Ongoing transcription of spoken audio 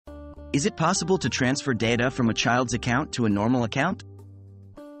Is it possible to transfer data from a child's account to a normal account?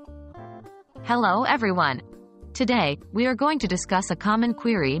 Hello everyone. Today, we are going to discuss a common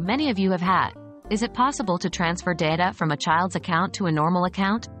query many of you have had. Is it possible to transfer data from a child's account to a normal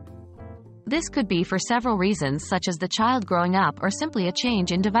account? This could be for several reasons, such as the child growing up or simply a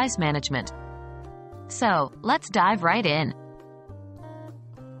change in device management. So, let's dive right in.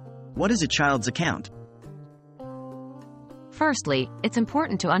 What is a child's account? Firstly, it's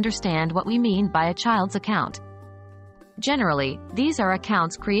important to understand what we mean by a child's account. Generally, these are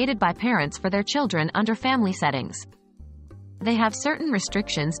accounts created by parents for their children under family settings. They have certain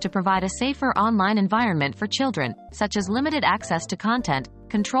restrictions to provide a safer online environment for children, such as limited access to content,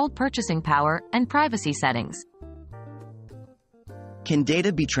 controlled purchasing power, and privacy settings. Can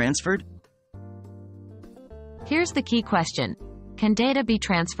data be transferred? Here's the key question. Can data be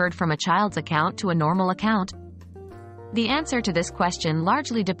transferred from a child's account to a normal account? The answer to this question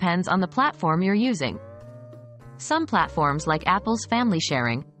largely depends on the platform you're using. Some platforms like Apple's Family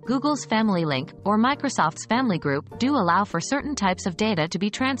Sharing, Google's Family Link, or Microsoft's Family Group do allow for certain types of data to be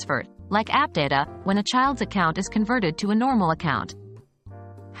transferred, like app data, when a child's account is converted to a normal account.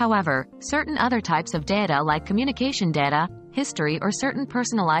 However, certain other types of data like communication data, history, or certain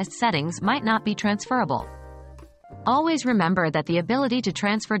personalized settings might not be transferable. Always remember that the ability to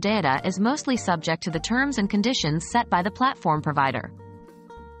transfer data is mostly subject to the terms and conditions set by the platform provider.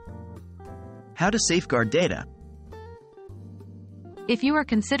 How to safeguard data? If you are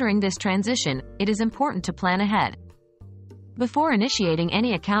considering this transition, it is important to plan ahead. Before initiating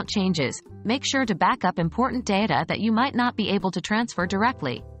any account changes, make sure to back up important data that you might not be able to transfer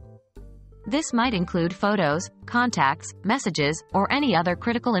directly. This might include photos, contacts, messages, or any other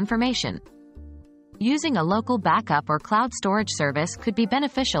critical information. Using a local backup or cloud storage service could be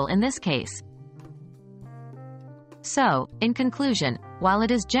beneficial in this case. So, in conclusion, while it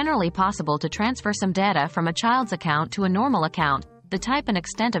is generally possible to transfer some data from a child's account to a normal account, the type and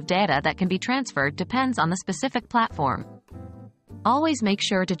extent of data that can be transferred depends on the specific platform. Always make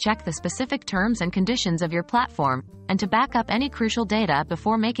sure to check the specific terms and conditions of your platform, and to back up any crucial data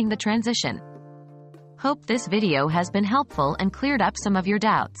before making the transition. Hope this video has been helpful and cleared up some of your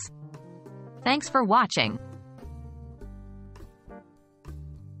doubts. Thanks for watching.